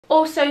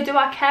Also, do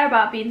I care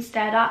about being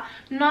stared at?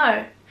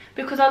 No,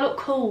 because I look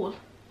cool.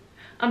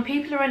 And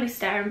people are only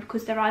staring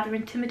because they're either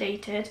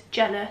intimidated,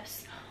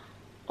 jealous,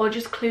 or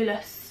just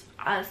clueless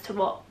as to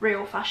what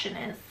real fashion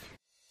is.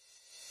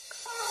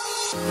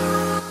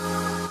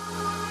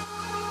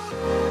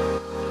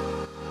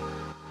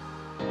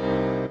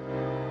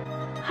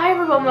 Hi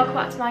everyone, welcome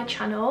back to my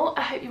channel.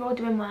 I hope you're all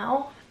doing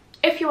well.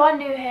 If you are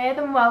new here,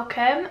 then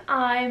welcome.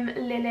 I'm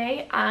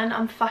Lily and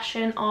I'm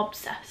fashion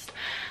obsessed.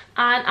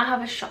 And I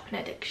have a shopping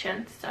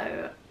addiction,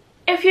 so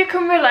if you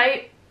can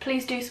relate,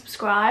 please do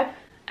subscribe.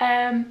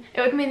 It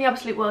would mean the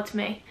absolute world to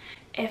me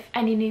if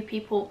any new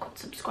people could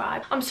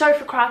subscribe. I'm sorry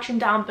for crouching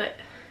down, but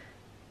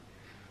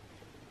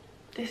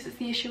this is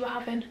the issue we're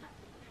having.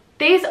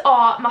 These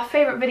are my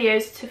favourite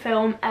videos to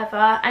film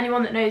ever.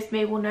 Anyone that knows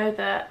me will know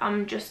that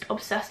I'm just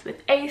obsessed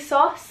with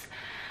Asos.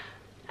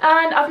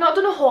 And I've not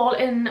done a haul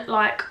in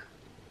like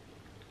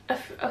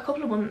a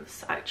couple of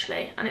months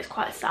actually, and it's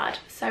quite sad.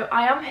 So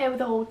I am here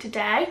with a haul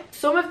today.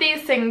 Some of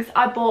these things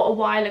I bought a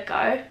while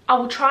ago. I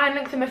will try and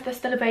link them if they're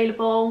still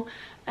available,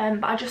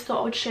 but I just thought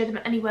I would show them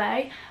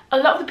anyway. A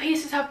lot of the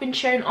pieces have been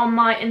shown on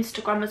my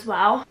Instagram as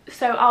well,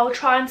 so I'll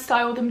try and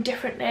style them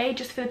differently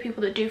just for the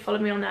people that do follow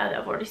me on there that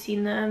have already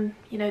seen them.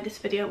 You know, this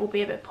video will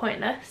be a bit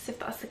pointless if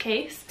that's the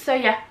case. So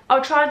yeah,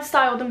 I'll try and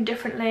style them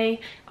differently.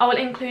 I will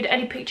include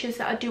any pictures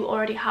that I do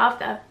already have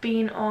that have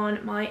been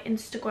on my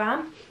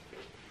Instagram.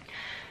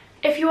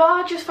 If you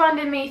are just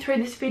finding me through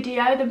this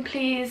video, then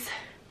please,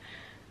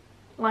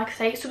 like I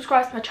say,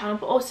 subscribe to my channel,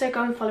 but also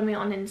go and follow me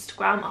on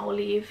Instagram. I'll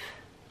leave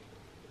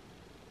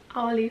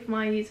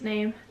my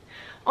username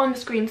on the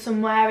screen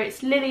somewhere.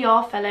 It's Lily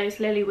R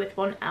Fellows, Lily with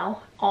one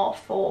L, R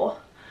for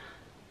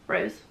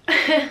Rose.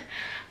 But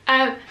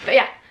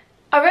yeah,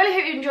 I really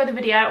hope you enjoyed the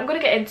video. I'm going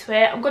to get into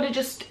it. I'm going to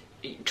just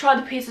try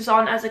the pieces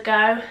on as I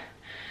go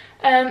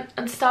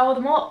and style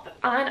them up,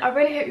 and I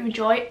really hope you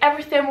enjoy.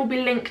 Everything will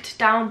be linked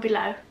down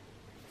below.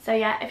 So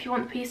yeah, if you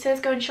want the pieces,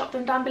 go and shop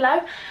them down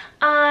below.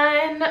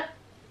 And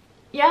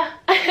yeah,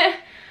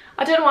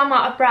 I don't know why I'm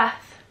out of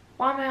breath.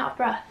 Why am I out of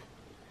breath?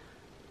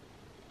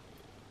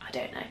 I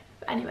don't know.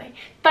 But anyway,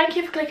 thank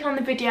you for clicking on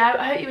the video.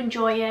 I hope you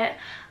enjoy it.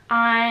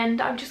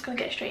 And I'm just going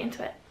to get straight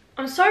into it.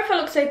 I'm sorry if I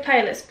look so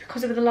pale, it's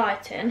because of the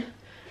lighting.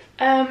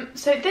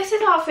 So this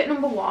is outfit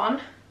number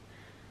 1.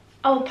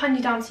 I will pan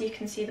you down so you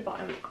can see the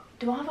bottom.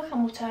 Do I have a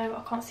camel toe?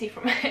 I can't see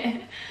from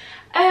it.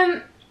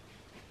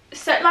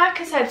 So like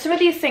I said, some of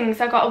these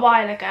things I got a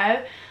while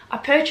ago. I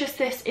purchased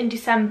this in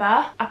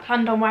December. I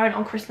planned on wearing it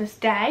on Christmas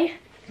Day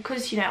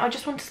because, you know,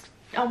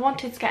 I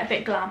wanted to get a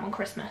bit glam on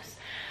Christmas.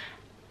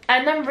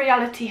 And then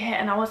reality hit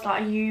and I was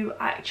like, are you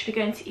actually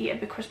going to eat a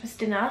big Christmas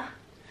dinner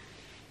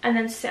and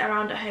then sit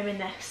around at home in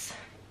this?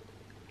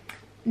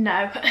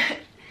 No.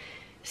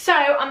 So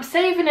I'm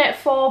saving it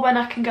for when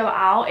I can go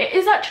out. It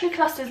is actually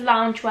classed as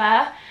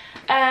loungewear,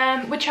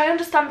 which I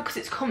understand because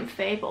it's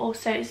comfy, but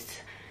also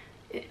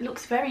it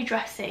looks very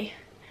dressy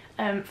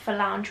for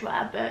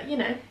loungewear. But you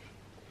know,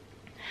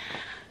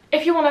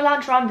 if you want to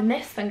lounge around in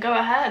this, then go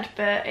ahead,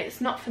 but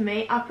it's not for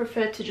me. I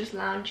prefer to just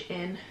lounge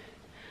in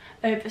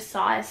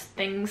oversized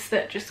things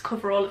that just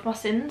cover all of my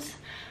sins.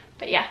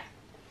 But yeah,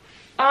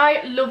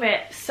 I love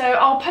it. So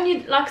I'll pan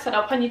you, like I said,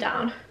 I'll pan you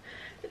down.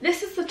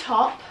 This is the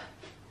top.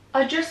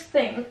 I just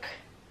think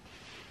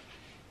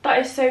that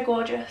is so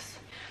gorgeous.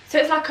 So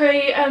it's like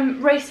a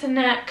racer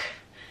neck,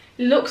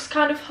 looks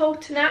kind of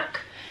halter neck,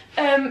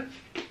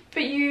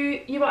 but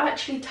you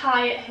actually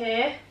tie it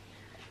here,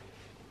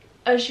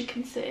 as you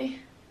can see.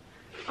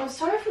 I'm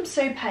sorry if I'm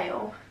so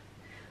pale.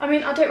 I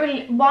mean, I don't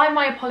really, why am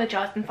I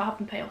apologising for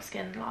having pale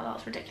skin? Like,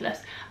 that's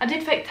ridiculous. I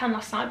did fake tan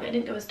last night, but it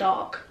didn't go as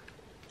dark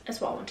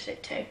as what I wanted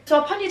it to. So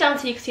I'll pan you down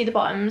so you can see the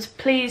bottoms.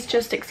 Please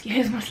just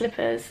excuse my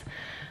slippers.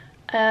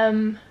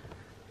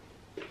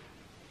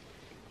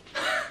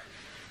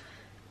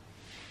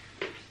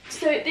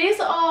 So these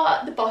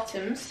are the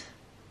bottoms.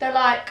 They're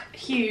like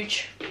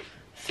huge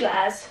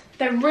flares.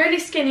 They're really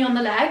skinny on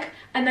the leg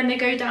and then they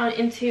go down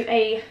into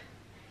a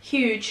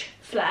huge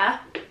flare.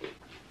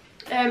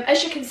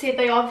 As you can see,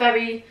 they are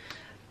very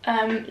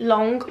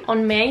long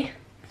on me.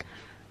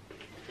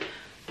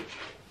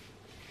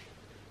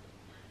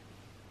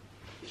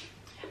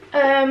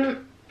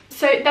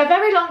 So they're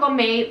very long on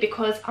me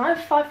because I'm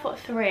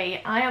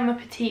 5'3". I am a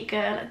petite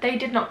girl. They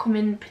did not come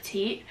in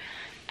petite.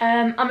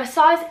 I'm a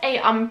size 8.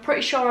 I'm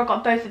pretty sure I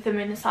got both of them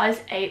in a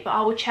size 8, but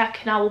I will check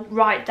and I will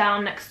write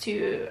down next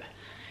to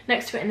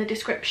it in the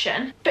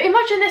description. But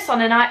imagine this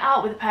on a night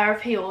out with a pair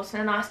of heels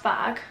and a nice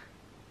bag.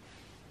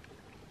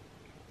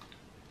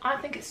 I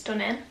think it's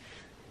stunning.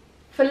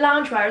 For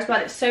loungewear as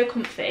well, it's so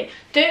comfy.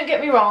 Don't get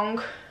me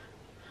wrong,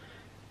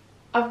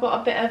 I've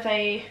got a bit of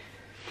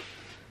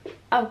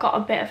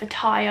a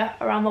tire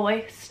around my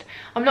waist.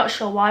 I'm not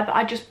sure why, but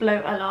I just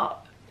bloat a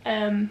lot.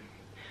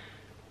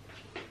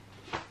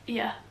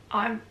 Yeah,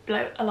 I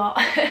bloat a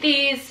lot.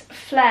 These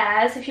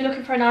flares, if you're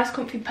looking for a nice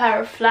comfy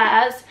pair of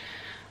flares,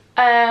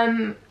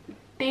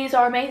 these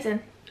are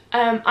amazing.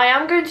 I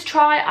am going to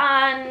try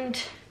and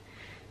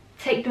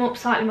take them up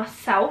slightly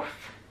myself,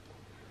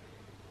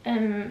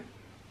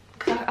 because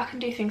because I can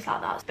do things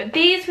like that. But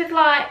these with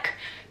like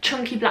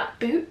chunky black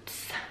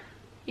boots,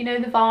 you know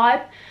the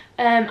vibe,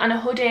 and a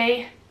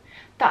hoodie,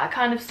 that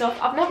kind of stuff.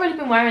 I've not really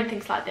been wearing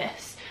things like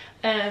this.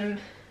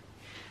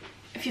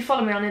 If you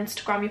follow me on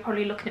Instagram, you're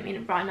probably looking at me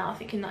right now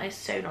thinking that is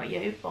so not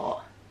you,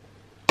 but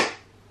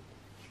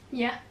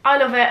yeah, I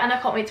love it and I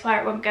can't wait to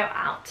wear it when we go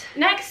out.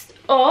 Next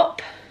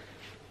up,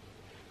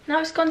 now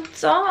it's gone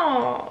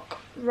dark.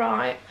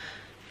 Right,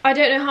 I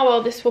don't know how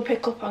well this will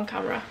pick up on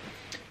camera,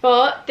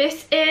 but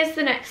this is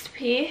the next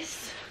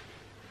piece.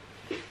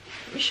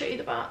 Let me show you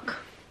the back.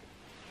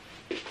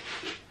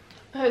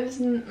 Oh, there's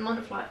none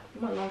of like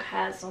my long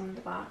hairs on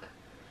the back.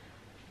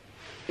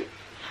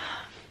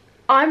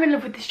 I'm in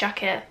love with this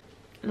jacket.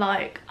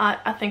 Like,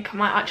 I think I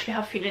might actually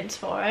have feelings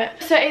for it.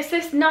 So it's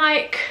this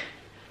Nike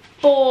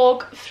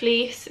Borg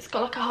fleece. It's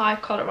got like a high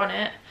collar on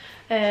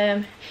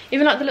it.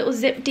 Even like the little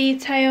zip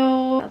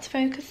detail. Let's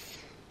focus.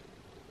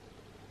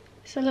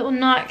 It's a little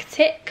Nike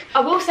tick.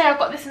 I will say I've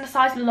got this in a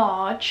size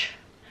large.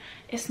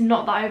 It's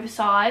not that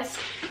oversized.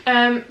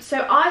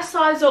 So I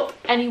size up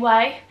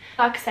anyway.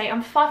 Like I say,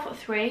 I'm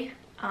 5'3"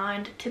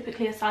 and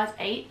typically a size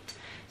 8.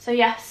 So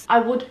yes, I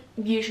would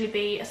usually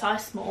be a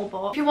size small,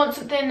 but if you want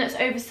something that's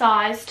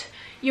oversized,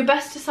 you're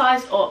best to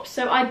size up.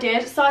 So I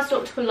did, sized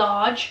up to a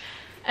large.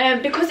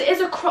 Because it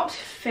is a cropped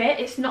fit,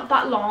 it's not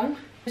that long.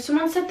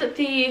 Someone said that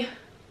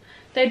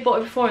they'd bought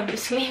it before and the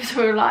sleeves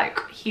were like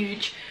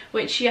huge,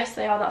 which yes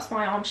they are, that's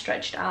my arm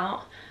stretched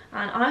out.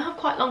 And I have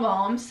quite long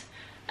arms.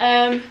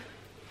 But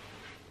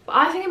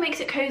I think it makes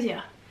it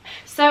cozier.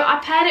 So I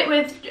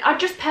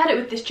just paired it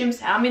with this gym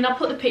set. I mean, I'll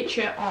put the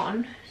picture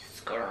on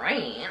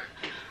screen.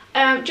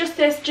 Just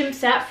this gym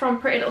set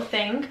from Pretty Little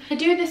Thing. I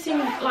do this in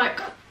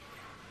like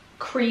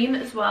cream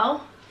as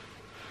well.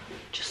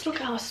 Just look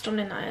at how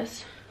stunning that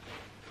is.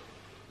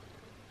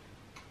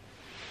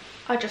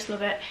 I just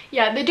love it.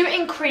 Yeah, they do it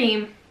in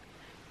cream,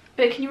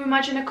 but can you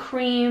imagine a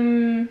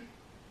cream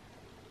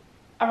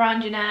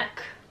around your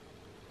neck?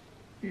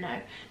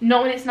 No,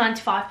 not when it's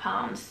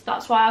 £95.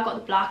 That's why I got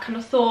the black, and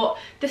I thought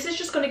this is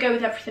just going to go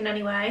with everything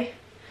anyway.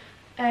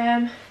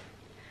 And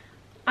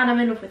I'm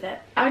in love with it.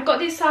 I got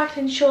these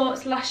cycling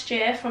shorts last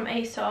year from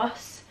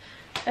Asos.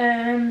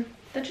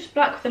 They're just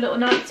black with a little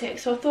Nike tick,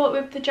 so I thought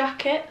with the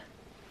jacket,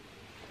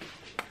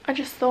 I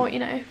just thought, you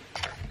know,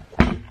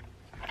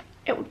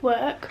 it would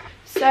work.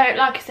 So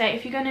like I say,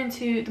 if you're going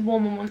into the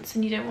warmer months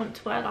and you don't want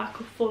to wear like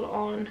a full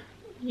on,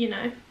 you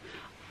know,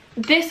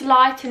 this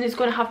lighting is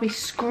going to have me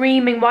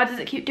screaming. Why does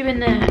it keep doing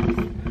this?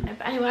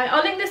 But anyway,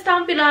 I'll link this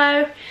down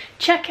below.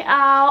 Check it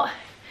out.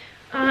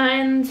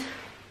 And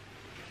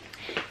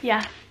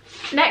yeah,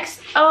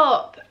 next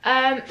up,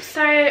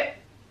 so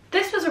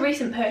this was a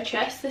recent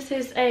purchase. This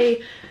is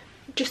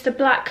just a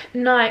black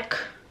Nike,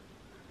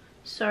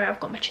 sorry I've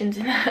got my chins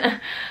in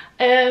there,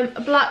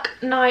 a black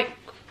Nike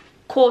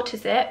quarter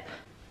zip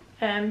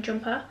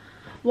jumper.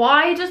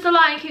 Why does the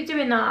lighting keep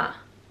doing that?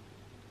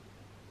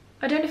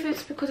 I don't know if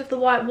it's because of the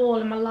white wall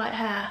and my light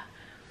hair.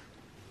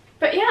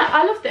 But yeah,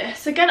 I love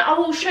this. Again, I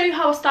will show you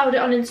how I styled it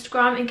on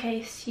Instagram in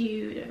case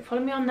you don't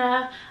follow me on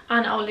there,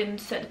 and I'll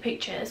insert the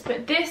pictures.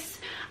 But this,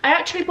 I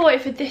actually bought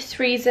it for this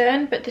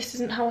reason, but this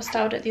isn't how I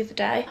styled it the other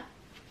day.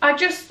 I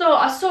just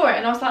thought, I saw it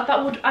and I was like,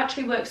 that would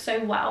actually work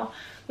so well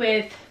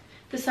with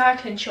the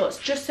cycling shorts,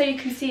 just so you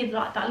can see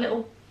like that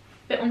little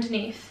bit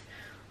underneath.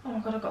 Oh my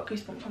god, I've got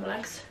goosebumps on my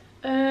legs.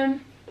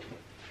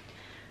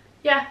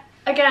 Yeah,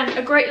 again,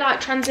 a great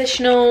like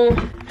transitional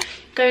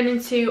going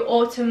into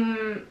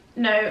autumn,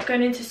 no,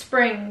 going into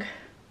spring.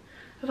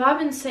 Have I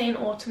been saying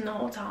autumn the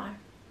whole time?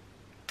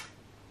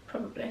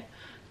 Probably.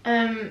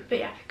 But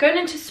yeah, going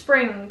into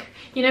spring,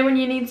 you know, when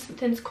you need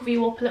something to cover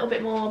you up a little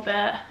bit more,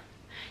 but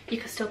you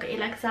can still get your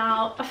legs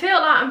out. I feel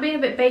like I'm being a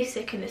bit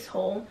basic in this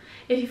haul.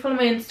 If you follow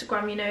my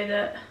Instagram, you know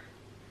that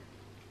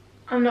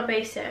I'm not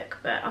basic,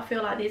 but I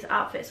feel like these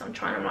outfits I'm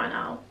trying on right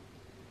now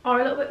are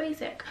a little bit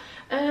basic.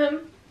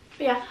 But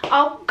yeah,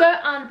 I'll go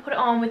and put it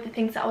on with the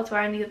things that I was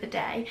wearing the other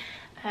day,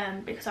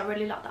 because I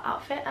really like that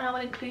outfit, and I will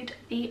include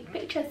the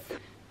pictures.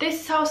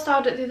 This is how I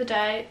styled it the other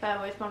day. Bear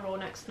with, my raw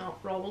neck's not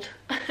rolled.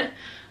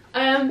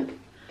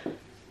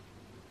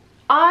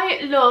 I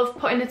love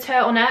putting a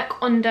turtleneck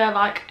under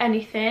like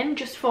anything,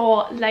 just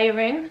for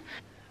layering.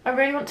 I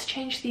really want to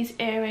change these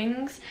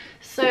earrings.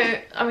 So,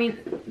 I mean,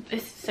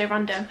 this is so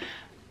random.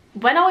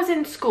 When I was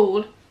in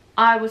school,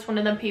 I was one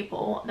of them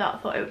people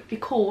that thought it would be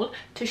cool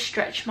to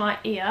stretch my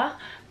ear.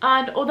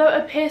 And although it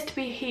appears to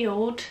be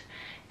healed,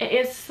 it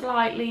is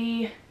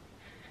slightly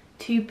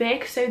too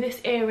big. So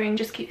this earring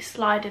just keeps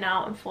sliding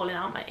out and falling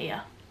out my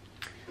ear.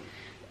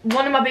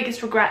 One of my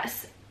biggest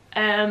regrets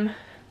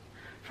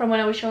from when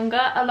I was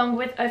younger, along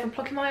with over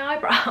plucking my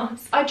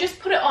eyebrows. I just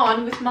put it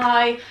on with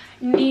my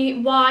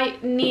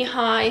white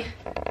knee-high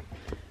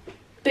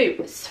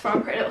boots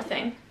from Pretty Little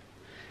Thing.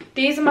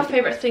 These are my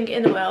favourite thing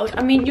in the world.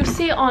 I mean, you'll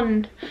see it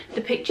on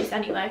the pictures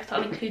anyway, because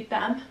I'll include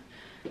them.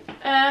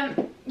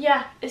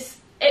 Yeah,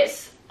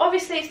 it's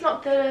obviously it's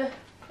not the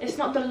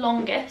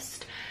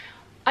longest.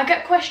 I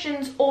get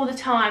questions all the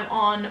time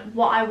on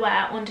what I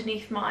wear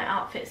underneath my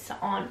outfits that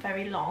aren't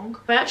very long.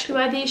 I actually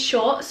wear these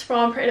shorts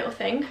from Pretty Little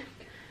Thing.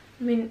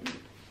 I mean,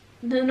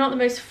 they're not the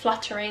most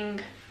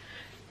flattering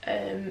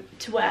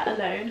to wear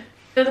alone.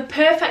 They're the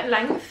perfect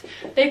length.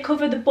 They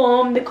cover the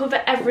bum, they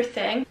cover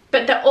everything,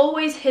 but they're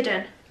always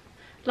hidden.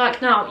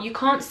 Like now, you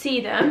can't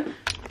see them,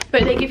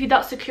 but they give you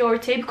that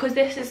security because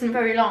this isn't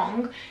very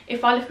long.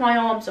 If I lift my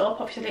arms up,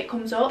 obviously it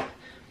comes up.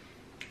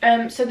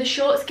 So the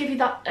shorts give you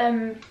that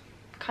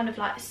kind of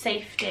like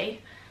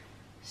safety.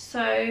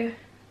 So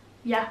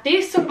yeah,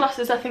 these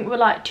sunglasses I think were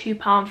like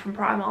 £2 from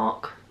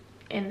Primark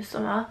in the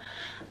summer.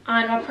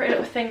 And my Pretty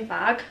Little Thing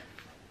bag,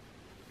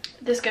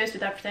 this goes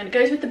with everything. It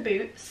goes with the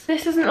boots.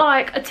 This isn't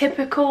like a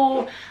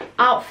typical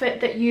outfit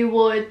that you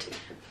would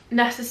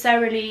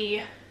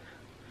necessarily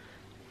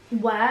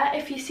wear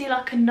if you see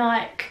like a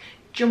Nike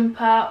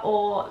jumper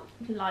or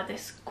like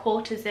this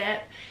quarter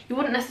zip. You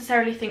wouldn't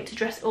necessarily think to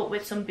dress it up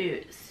with some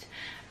boots,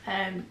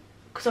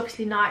 because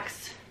obviously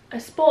Nike's a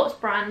sports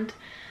brand,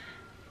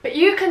 but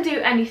you can do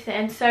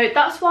anything. So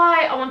that's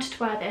why I wanted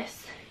to wear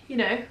this, you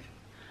know,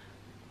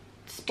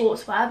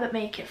 sportswear, but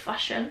make it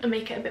fashion and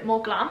make it a bit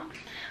more glam.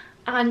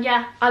 And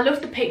yeah, I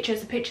love the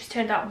pictures. The pictures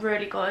turned out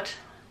really good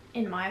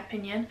in my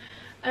opinion.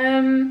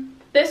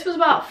 This was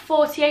about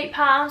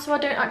 £48, so I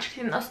don't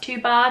actually think that's too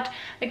bad.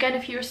 Again,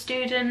 if you're a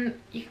student,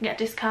 you can get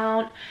a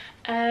discount.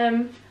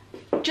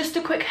 Just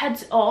a quick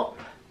heads up,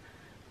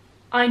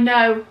 I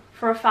know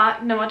for a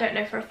fact, no I don't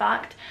know for a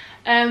fact,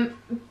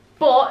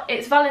 but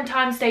it's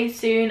Valentine's Day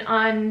soon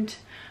and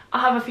I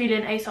have a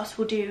feeling Asos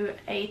will do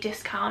a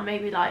discount,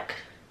 maybe like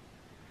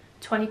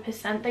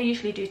 20%. They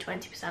usually do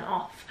 20%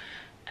 off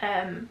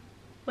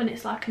when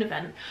it's like an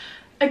event.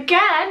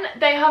 Again,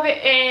 they have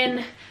it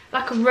in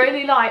like a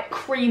really light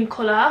cream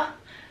colour,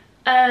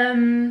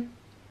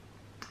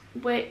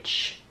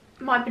 which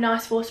might be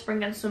nice for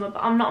spring and summer,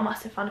 but I'm not a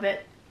massive fan of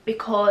it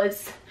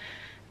because,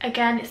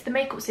 again, it's the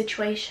makeup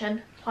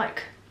situation.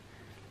 Like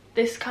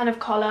this kind of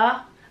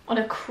colour on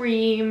a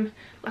cream,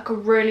 like a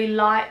really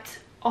light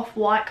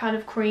off-white kind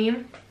of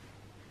cream.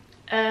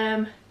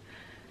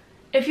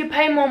 If you're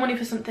paying more money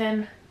for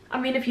something, I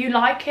mean, if you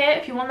like it,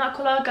 if you want that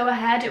colour, go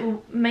ahead. It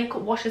will,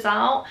 makeup washes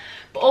out.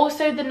 But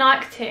also the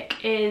Nike tick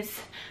is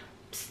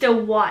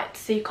still white,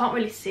 so you can't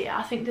really see it.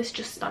 I think this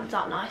just stands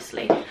out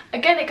nicely.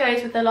 Again, it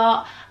goes with a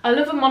lot. I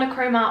love a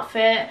monochrome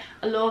outfit.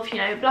 I love, you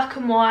know, black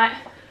and white.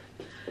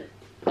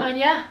 And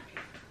yeah,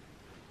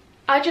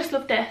 I just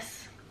love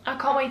this. I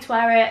can't wait to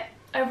wear it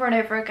over and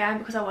over again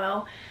because I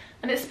will.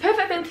 And it's the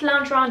perfect thing to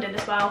lounge around in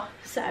as well.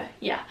 So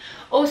yeah.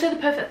 Also the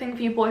perfect thing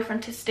for your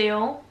boyfriend to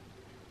steal.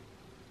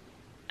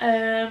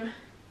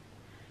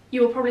 You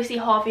will probably see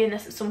Harvey in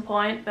this at some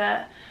point,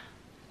 but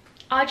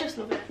I just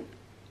love it.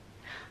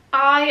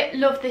 I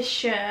love this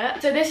shirt.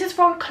 So this is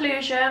from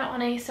Collusion on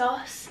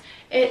Asos.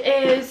 It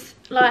is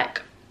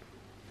like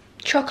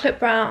chocolate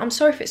brown. I'm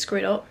sorry if it's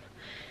screwed up.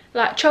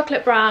 Like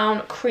chocolate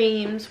brown,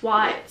 creams,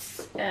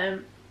 whites,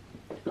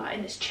 like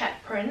in this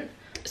check print.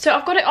 So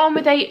I've got it on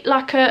with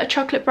a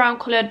chocolate brown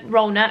coloured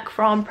roll neck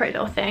from Pretty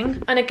Little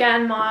Thing. And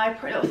again, my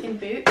Pretty Little Thing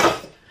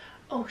boots.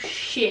 Oh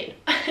shit.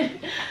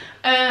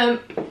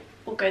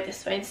 We'll go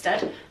this way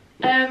instead.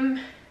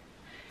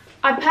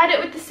 I paired it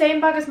with the same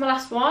bag as my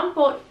last one,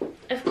 but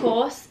of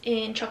course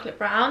in chocolate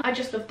brown. I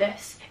just love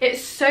this.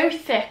 It's so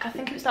thick. I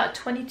think it was like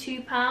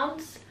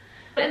 £22.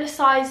 But in a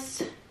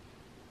size...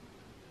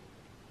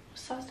 What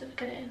size did I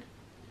get it in?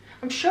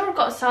 I'm sure I've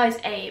got a size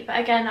 8, but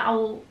again I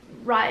will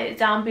write it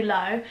down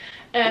below.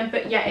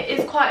 But yeah, it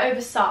is quite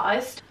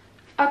oversized.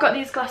 I got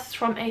these glasses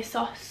from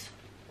Asos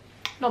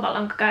not that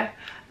long ago.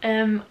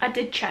 I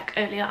did check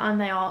earlier and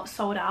they are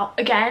sold out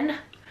again,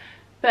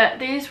 but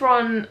these were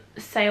on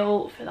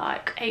sale for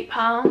like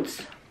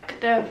 £8.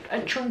 They're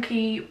a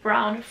chunky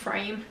brown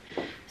frame,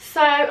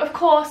 so of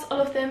course I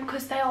love them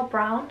because they are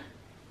brown.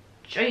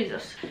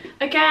 Jesus.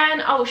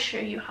 Again, I will show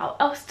you how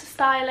else to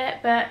style it,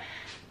 but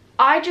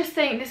I just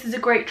think this is a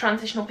great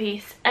transitional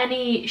piece.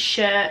 Any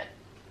shirt,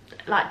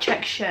 like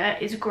check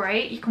shirt, is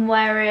great. You can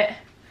wear it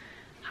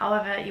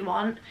however you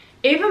want,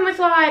 even with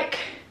like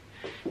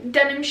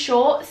denim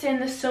shorts in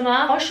the summer.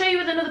 I'll show you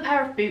with another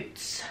pair of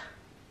boots.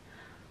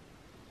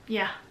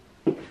 Yeah.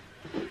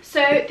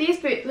 So these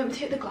boots, let me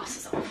take the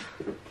glasses off.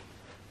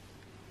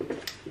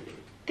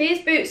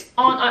 These boots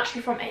aren't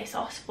actually from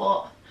Asos,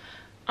 but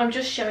I'm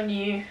just showing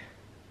you.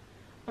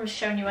 I'm just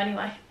showing you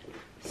anyway.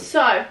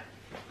 So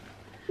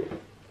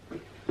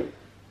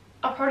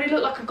I probably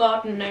look like a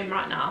garden gnome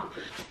right now.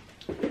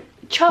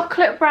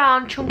 Chocolate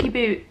brown chunky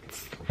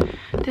boots.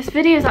 This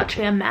video is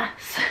actually a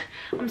mess.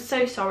 I'm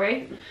so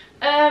sorry.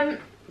 I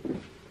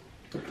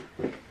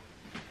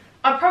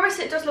promise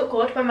it does look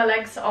good when my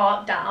legs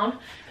are down.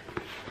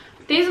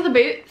 These are the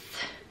boots.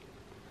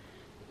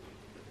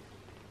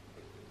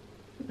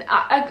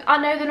 I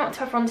know they're not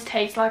to everyone's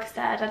taste, like I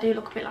said. I do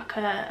look a bit like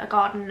a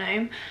garden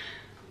gnome.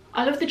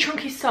 I love the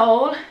chunky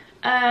sole.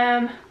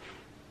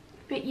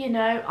 But you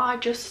know,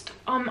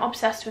 I'm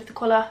obsessed with the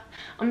colour.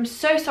 I'm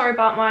so sorry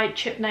about my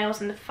chipped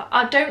nails and the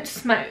I don't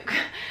smoke.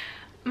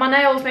 My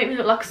nails make me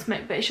look like a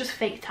smoke, but it's just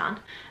fake tan.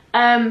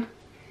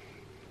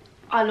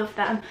 I love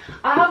them.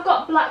 I have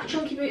got black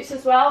chunky boots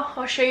as well.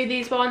 I'll show you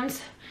these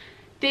ones.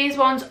 These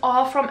ones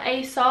are from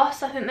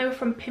Asos. I think they were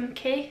from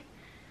Pimki.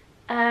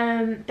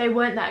 They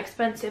weren't that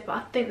expensive, but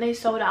I think they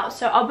sold out.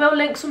 So I will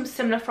link some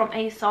similar from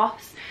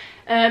Asos.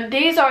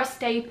 These are a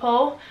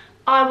staple.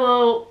 I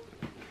will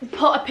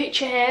put a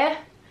picture here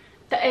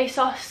that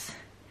Asos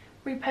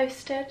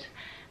reposted.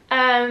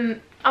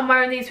 I'm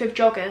wearing these with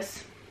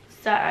joggers.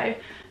 So,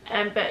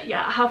 but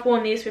yeah, I have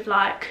worn these with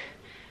like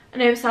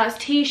an oversized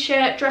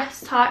t-shirt,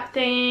 dress type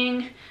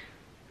thing.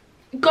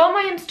 Go on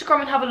my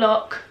Instagram and have a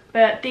look,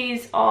 but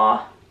these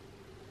are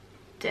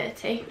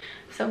dirty,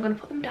 so I'm going to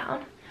put them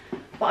down.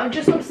 But I'm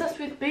just obsessed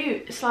with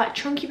boots, like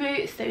chunky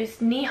boots,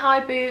 those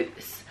knee-high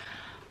boots.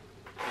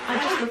 I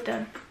just love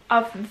them.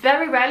 I've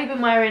very rarely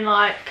been wearing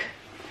like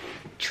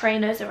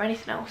trainers or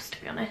anything else,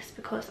 to be honest,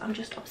 because I'm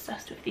just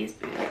obsessed with these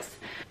boots.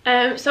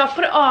 So I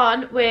put it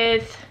on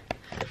with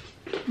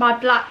my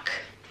black,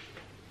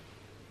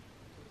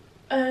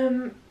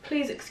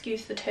 please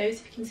excuse the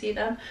toes if you can see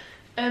them,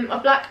 my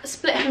black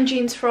split hem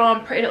jeans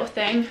from Pretty Little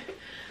Thing,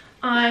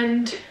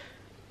 and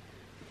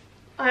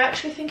I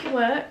actually think it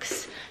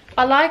works.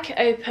 I like it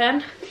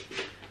open.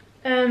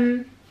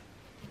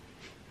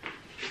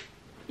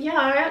 Yeah,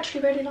 I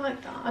actually really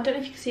like that. I don't know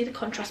if you can see the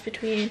contrast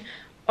between.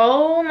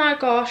 Oh my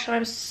gosh,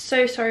 I'm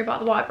so sorry about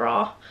the white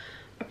bra.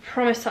 I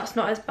promise that's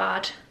not as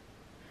bad.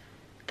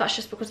 That's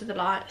just because of the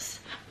lights.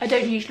 I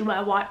don't usually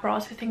wear white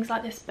bras for things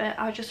like this, but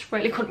I just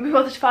really couldn't be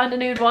bothered to find a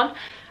nude one.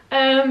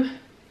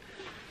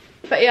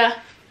 But yeah,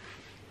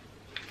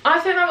 I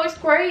think that looks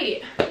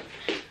great.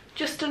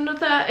 Just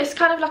another, it's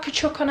kind of like a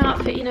chuck on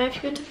outfit, you know, if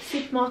you go into the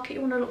supermarket,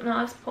 you want to look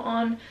nice, put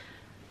on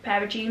a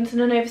pair of jeans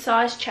and an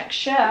oversized check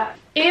shirt.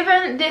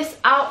 Even this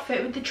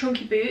outfit with the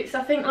chunky boots,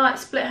 I think like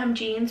split hem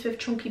jeans with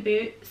chunky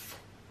boots,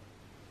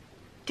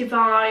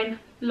 divine,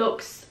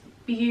 looks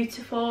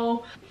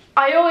beautiful.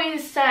 I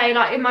always say,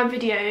 like in my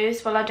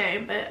videos, well I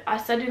don't, but I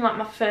said in like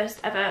my first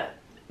ever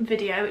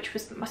video, which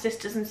was my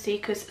Sisters and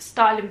Seekers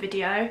styling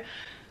video,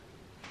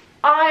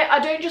 I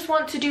don't just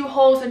want to do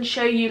hauls and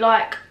show you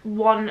like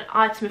one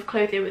item of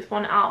clothing with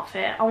one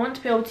outfit. I want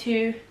to be able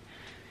to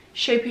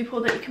show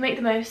people that you can make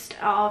the most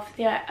of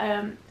the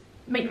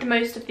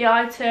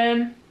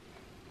item,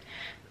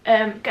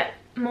 get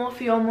more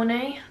for your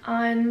money,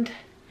 and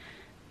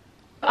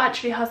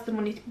actually has the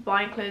money to be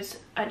buying clothes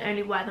and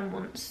only wear them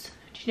once.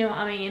 Do you know what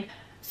I mean?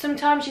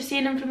 Sometimes you see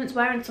an influencer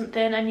wearing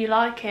something and you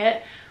like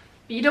it,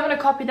 but you don't want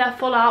to copy their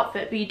full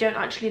outfit, but you don't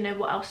actually know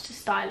what else to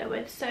style it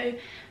with. So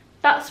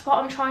that's what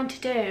I'm trying to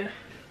do.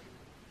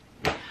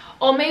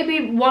 Or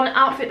maybe one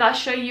outfit that I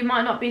show you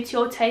might not be to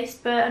your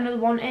taste, but another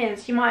one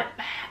is. You might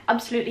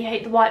absolutely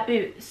hate the white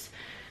boots,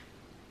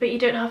 but you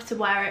don't have to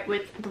wear it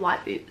with the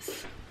white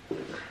boots.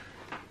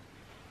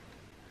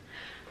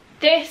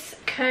 This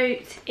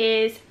coat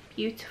is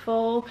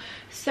beautiful.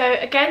 So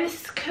again,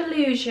 this is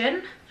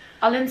Collusion.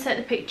 I'll insert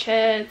the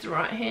pictures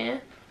right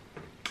here.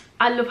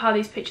 I love how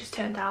these pictures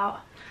turned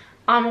out.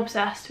 I'm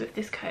obsessed with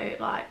this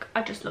coat, like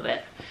I just love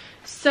it.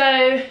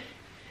 So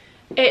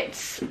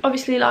it's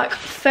obviously like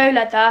faux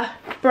leather,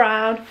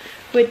 brown,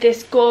 with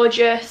this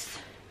gorgeous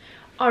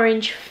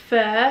orange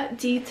fur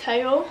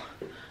detail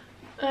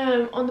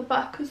on the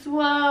back as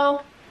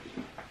well.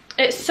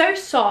 It's so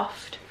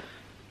soft,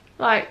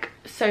 like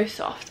so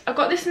soft. I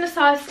got this in a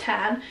size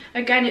 10.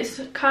 Again, it's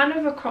kind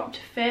of a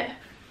cropped fit.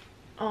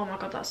 Oh my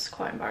god, that's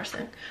quite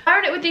embarrassing.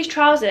 Wearing it with these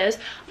trousers,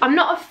 I'm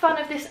not a fan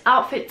of this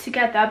outfit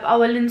together, but I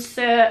will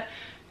insert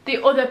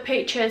the other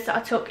pictures that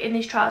I took in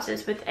these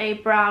trousers with a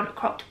brown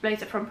cropped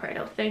blazer from Pretty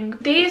Little Thing.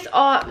 These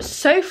are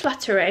so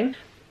flattering.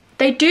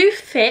 They do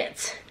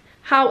fit,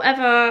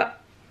 however,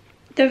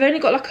 they've only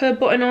got like a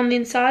button on the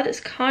inside that's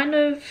kind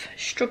of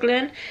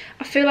struggling.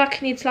 I feel like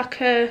it needs like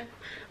a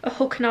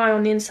hook and eye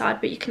on the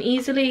inside, but you can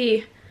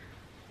easily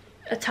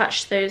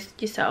attach those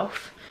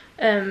yourself.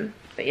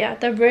 But yeah,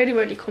 they're really,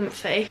 really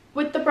comfy.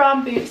 With the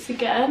brown boots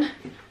again,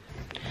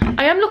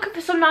 I am looking for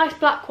some nice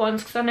black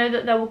ones because I know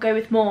that they will go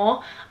with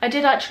more. I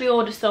did actually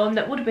order some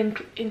that would have been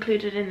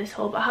included in this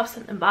haul, but I have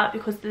sent them back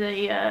because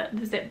the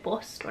zip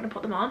bust when I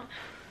put them on.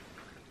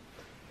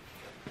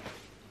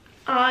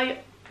 I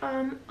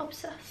am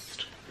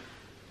obsessed.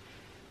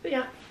 But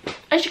yeah,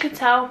 as you can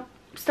tell,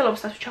 I'm still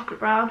obsessed with chocolate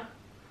brown.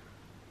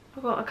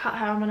 I've got a cat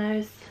hair on my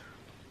nose.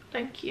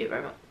 Thank you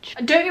very much.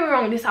 Don't get me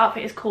wrong, this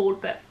outfit is cool,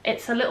 but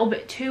it's a little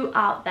bit too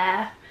out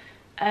there.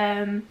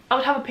 I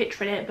would have a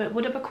picture in it, but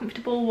would I be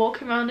comfortable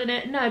walking around in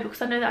it? No,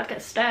 because I know that I'd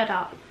get stared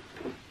at.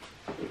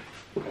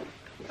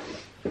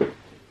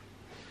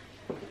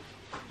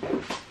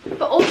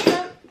 But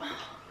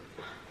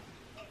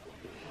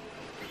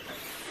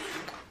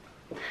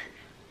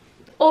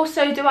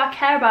also, do I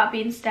care about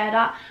being stared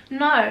at?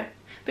 No,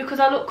 because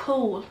I look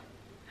cool.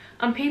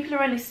 And people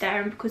are only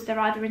staring because they're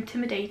either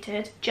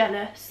intimidated,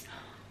 jealous,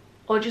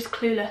 or just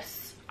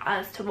clueless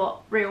as to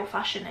what real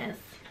fashion is.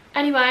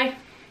 Anyway,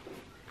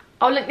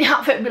 I'll link the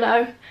outfit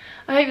below.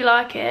 I hope you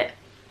like it.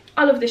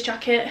 I love this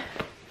jacket.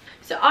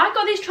 So I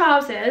got these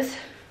trousers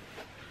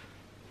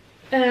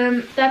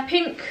They're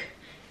pink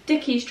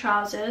Dickies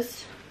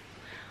trousers.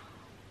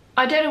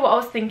 I don't know what I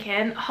was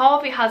thinking.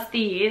 Harvey has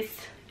these.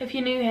 If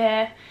you're new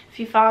here, if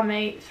you found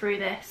me through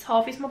this,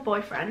 Harvey's my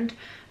boyfriend.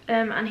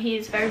 And he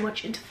is very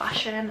much into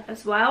fashion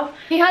as well.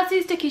 He has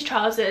these Dickies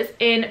trousers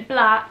in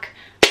black.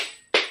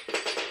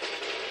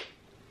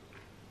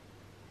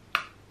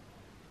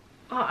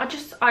 I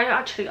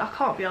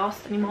can't be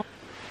arsed anymore.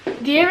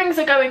 The earrings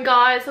are going,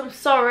 guys. I'm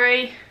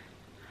sorry.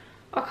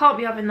 I can't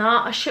be having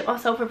that. I shit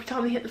myself every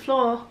time they hit the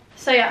floor.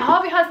 So yeah,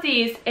 Harvey has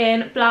these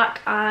in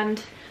black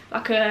and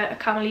like a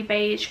camely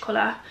beige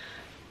colour.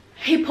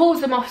 He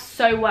pulls them off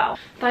so well.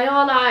 They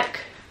are like,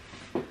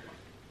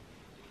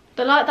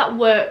 they're like that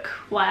work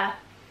wear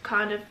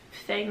kind of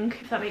thing,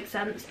 if that makes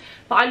sense.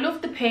 But I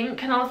love the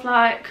pink, and I was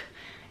like,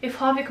 if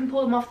Harvey can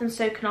pull them off, then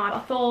so can I. I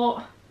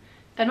thought,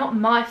 they're not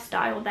my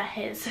style, they're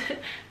his.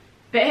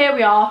 But here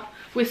we are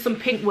with some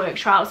pink work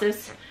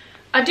trousers.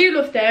 I do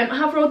love them. I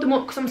have rolled them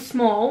up because I'm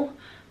small.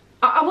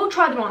 I will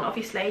try them on,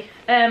 obviously,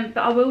 but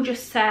I will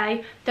just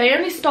say they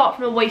only start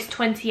from a waist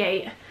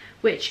 28,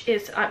 which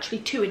is actually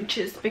 2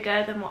 inches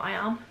bigger than what I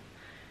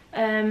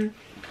am.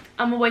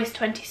 I'm a waist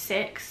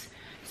 26,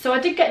 so I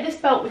did get this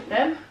belt with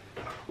them.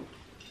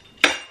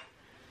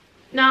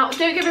 Now,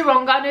 don't get me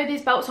wrong, I know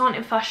these belts aren't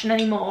in fashion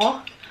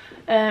anymore,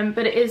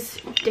 but it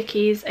is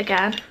Dickies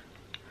again,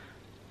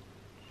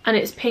 and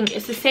it's pink.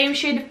 It's the same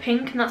shade of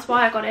pink, and that's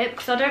why I got it,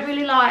 because I don't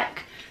really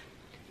like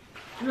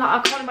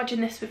I can't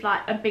imagine this with like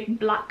a big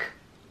black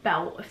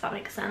belt, if that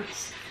makes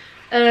sense.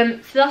 So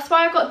that's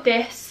why I got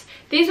this.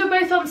 These were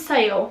both on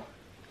sale.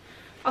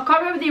 I can't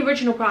remember the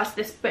original price of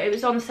this, but it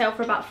was on sale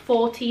for about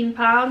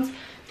 £14.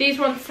 These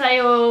were on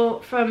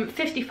sale from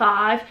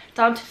 55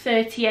 down to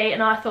 38,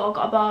 and I thought I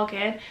got a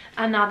bargain,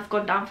 and now they've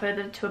gone down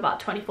further to about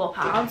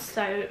 £24,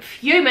 so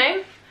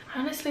fuming.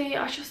 Honestly,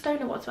 I just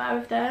don't know what to wear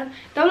with them.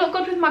 They'll look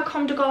good with my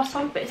Comme des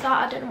Garçons, but it's like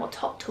I don't know what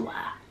top to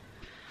wear.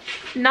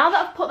 Now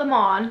that I've put them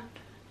on,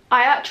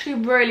 I actually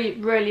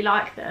really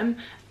like them.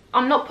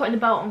 I'm not putting the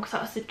belt on because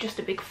that's just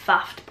a big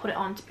faff to put it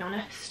on, to be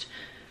honest.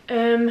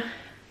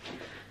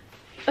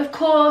 Of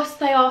course,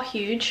 they are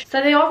huge,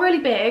 so they are really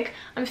big.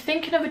 I'm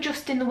thinking of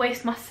adjusting the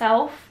waist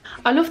myself.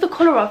 I love the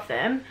colour of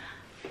them.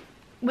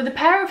 With a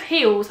pair of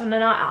heels on a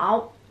night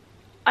out,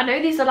 I know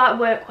these are like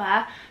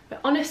workwear, but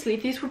honestly,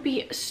 these would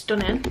be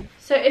stunning.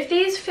 So if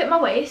these fit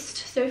my waist,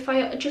 so if I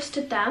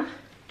adjusted them,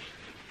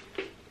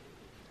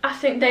 I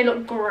think they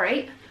look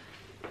great.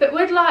 But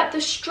with like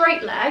the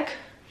straight leg,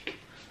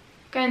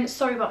 again,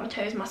 sorry about my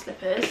toes, my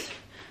slippers,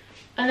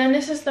 and then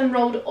this is them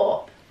rolled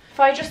up. If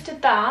I just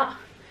did that,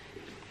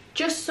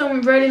 just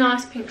some really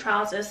nice pink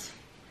trousers.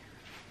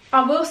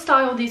 I will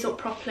style these up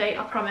properly,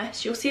 I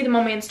promise. You'll see them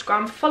on my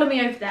Instagram. Follow me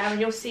over there and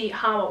you'll see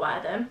how I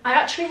wear them. I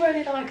actually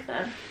really like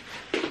them.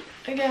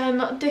 Again,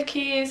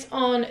 Dickies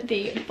on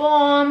the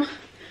bottom.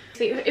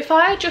 See, if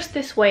I adjust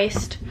this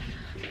waist,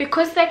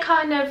 because they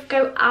kind of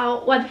go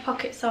out where the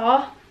pockets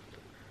are,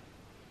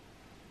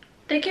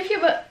 they give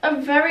you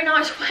a very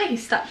nice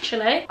waist,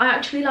 actually. I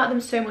actually like them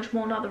so much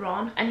more now they're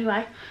on.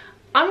 Anyway,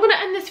 I'm going to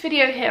end this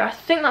video here. I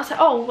think that's it.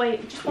 Oh,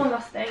 wait, just one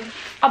last thing.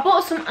 I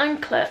bought some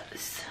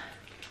anklets.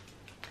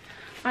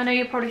 I know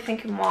you're probably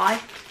thinking, why?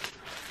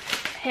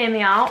 Hear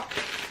me out.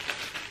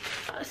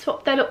 That's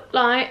what they look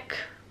like.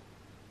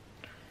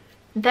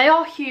 They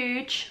are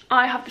huge.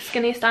 I have the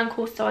skinniest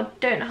ankles, so I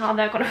don't know how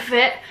they're going to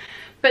fit.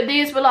 But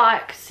these were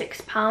like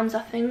 £6,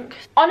 I think.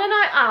 On a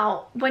night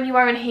out, when you're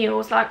wearing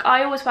heels, like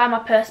I always wear my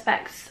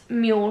Perspex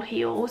mule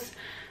heels,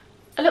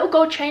 a little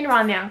gold chain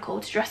around the ankle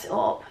to dress it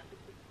up.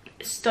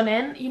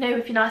 Stunning, you know,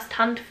 with your nice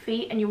tanned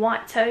feet and your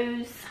white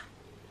toes.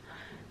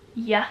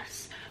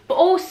 Yes. But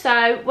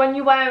also, when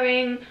you're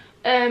wearing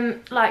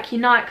like your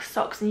Nike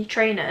socks and your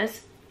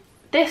trainers,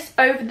 this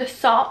over the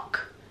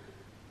sock,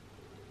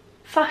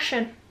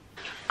 fashion.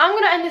 I'm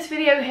going to end this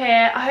video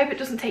here. I hope it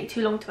doesn't take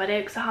too long to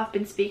edit because I have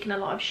been speaking a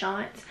lot of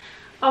shite.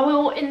 I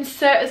will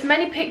insert as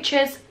many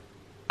pictures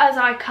as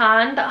I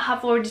can that I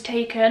have already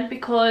taken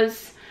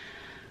because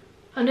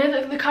I know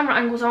that the camera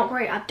angles aren't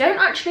great. I don't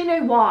actually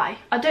know why.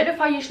 I don't know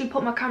if I usually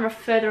put my camera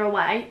further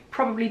away.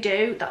 Probably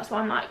do. That's why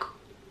I'm like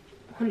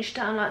hunched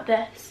down like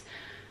this.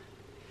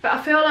 But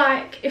I feel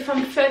like if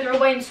I'm further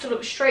away and stood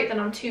up straight, then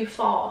I'm too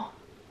far.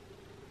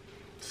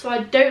 So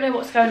I don't know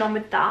what's going on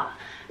with that.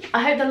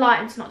 I hope the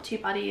lighting's not too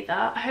bad either.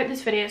 I hope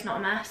this video is not a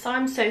mess.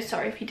 I'm so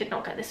sorry if you did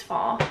not get this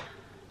far.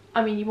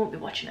 I mean, you won't be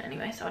watching it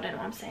anyway, so I don't know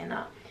why I'm saying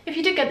that. If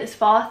you did get this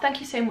far, thank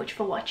you so much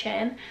for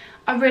watching.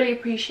 I really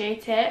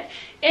appreciate it.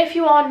 If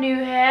you are new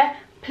here,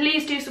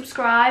 please do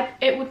subscribe.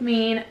 It would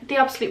mean the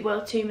absolute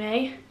world to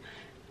me.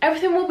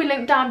 Everything will be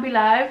linked down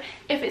below.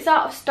 If it's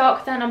out of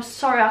stock, then I'm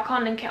sorry I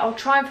can't link it. I'll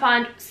try and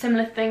find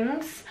similar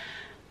things.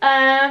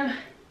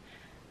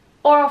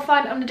 Or I'll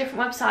find it on a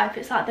different website. If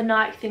it's like the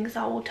Nike things,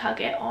 I will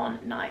tag it on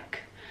Nike.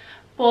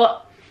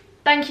 But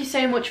thank you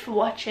so much for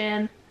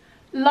watching.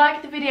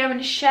 Like the video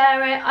and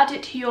share it. Add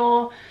it to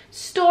your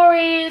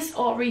stories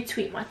or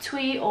retweet my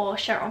tweet or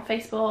share it on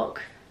Facebook.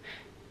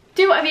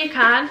 Do whatever you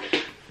can.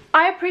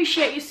 I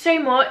appreciate you so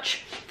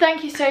much.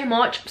 Thank you so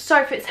much.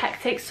 Sorry if it's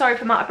hectic. Sorry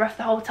if I'm out of breath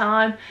the whole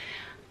time.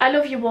 I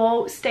love you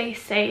all, stay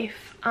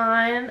safe,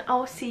 and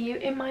I'll see you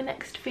in my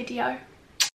next video.